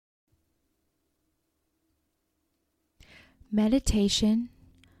Meditation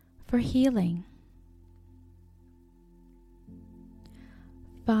for healing.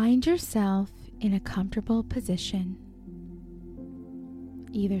 Find yourself in a comfortable position,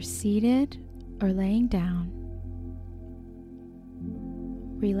 either seated or laying down.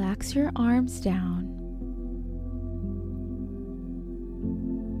 Relax your arms down.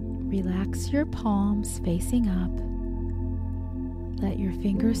 Relax your palms facing up. Let your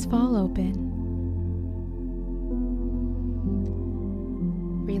fingers fall open.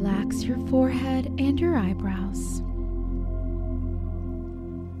 Relax your forehead and your eyebrows.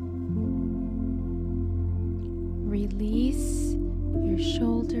 Release your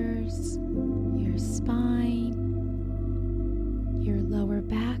shoulders, your spine, your lower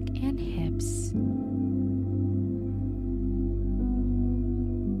back and hips.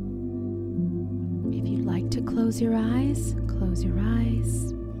 If you'd like to close your eyes, close your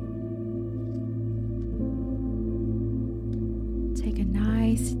eyes. Take a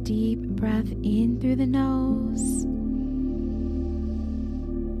nice deep breath in through the nose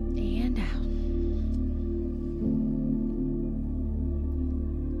and out.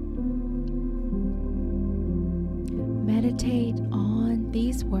 Meditate on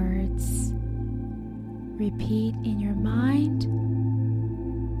these words. Repeat in your mind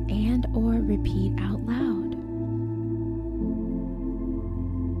and or repeat out loud.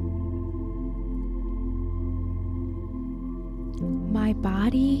 My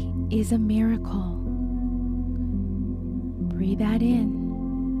body is a miracle. Breathe that in.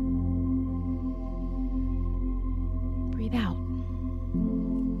 Breathe out.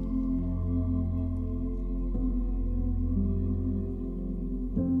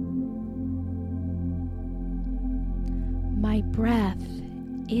 My breath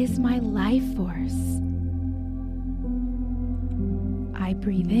is my life force. I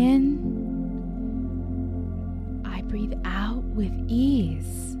breathe in. I breathe out with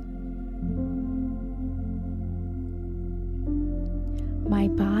ease. My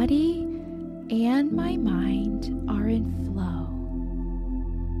body and my mind are in flow.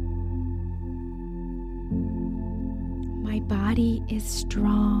 My body is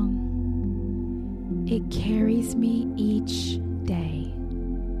strong. It carries me each day.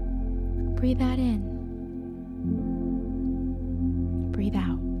 Breathe that in. Breathe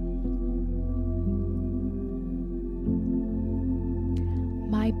out.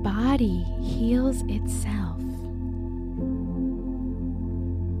 My body heals itself.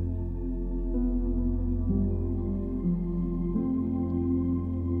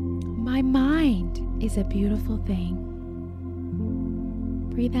 My mind is a beautiful thing.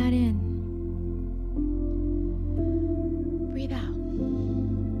 Breathe that in. Breathe out.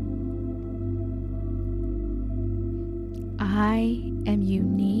 I am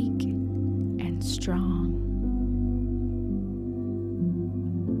unique and strong.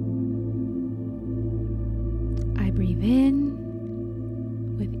 I breathe in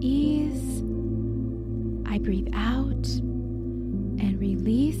with ease. I breathe out and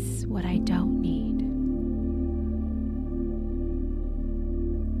release what I don't need.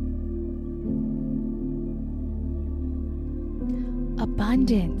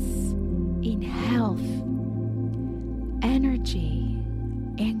 Abundance in health, energy,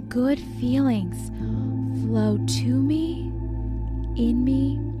 and good feelings flow to me, in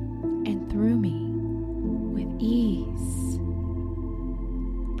me, and through me with ease.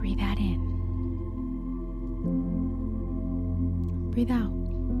 Breathe that in. Breathe out.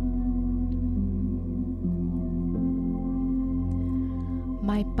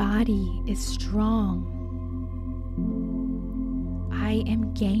 My body is strong. I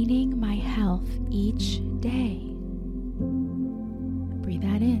am gaining my health each day. Breathe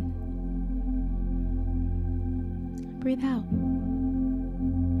that in. Breathe out.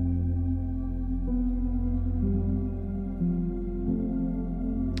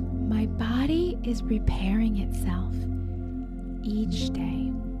 My body is repairing itself each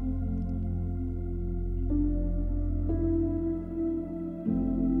day.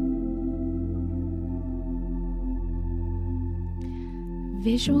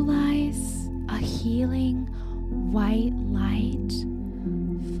 Visualize a healing white light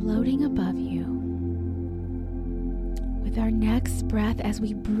floating above you. With our next breath, as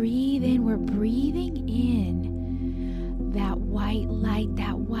we breathe in, we're breathing in that white light.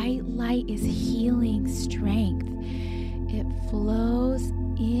 That white light is healing strength. It flows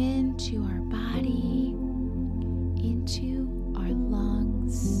into our body, into our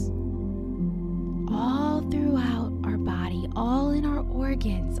lungs, all throughout our body, all in our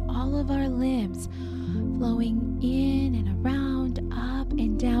organs, all of our limbs, flowing in and around, up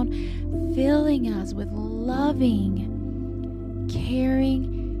and down, filling us with loving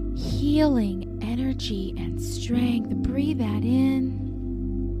caring, healing energy and strength. Breathe that in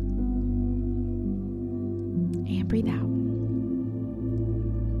and breathe out.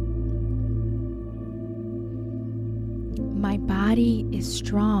 My body is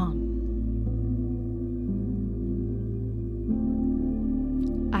strong.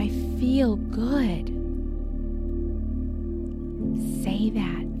 I feel good. Say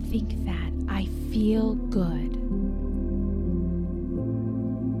that, think that. I feel good.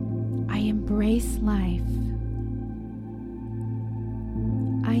 I embrace life.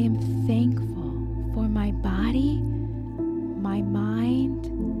 I am thankful for my body, my mind,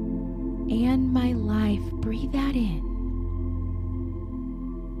 and my life. Breathe that in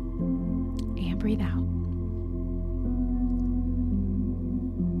and breathe out.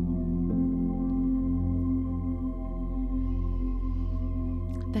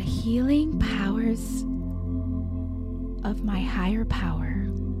 The healing powers of my higher power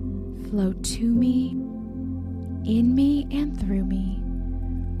flow to me, in me, and through me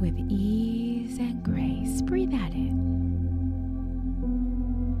with ease and grace. Breathe that in.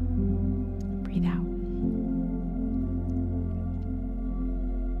 Breathe out.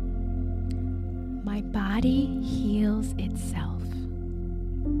 My body heals itself.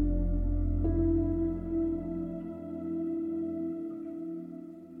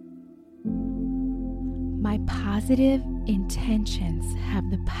 My positive intentions have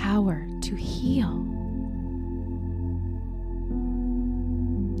the power to heal.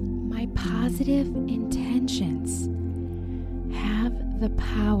 My positive intentions have the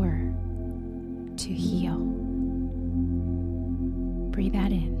power to heal. Breathe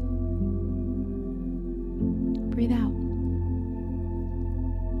that in. Breathe out.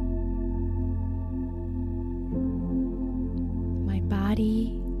 My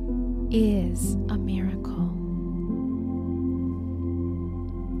body is a miracle.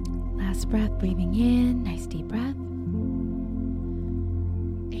 Last breath, breathing in, nice deep breath.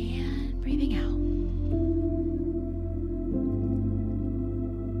 And breathing out.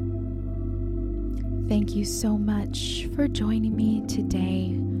 Thank you so much for joining me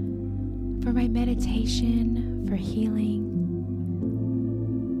today for my meditation, for healing.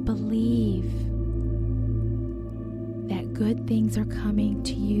 Believe that good things are coming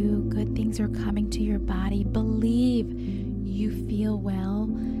to you, good things are coming to your body. Believe you feel well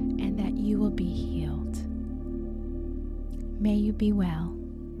and that you will be healed. May you be well.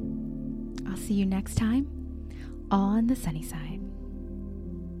 I'll see you next time on the sunny side.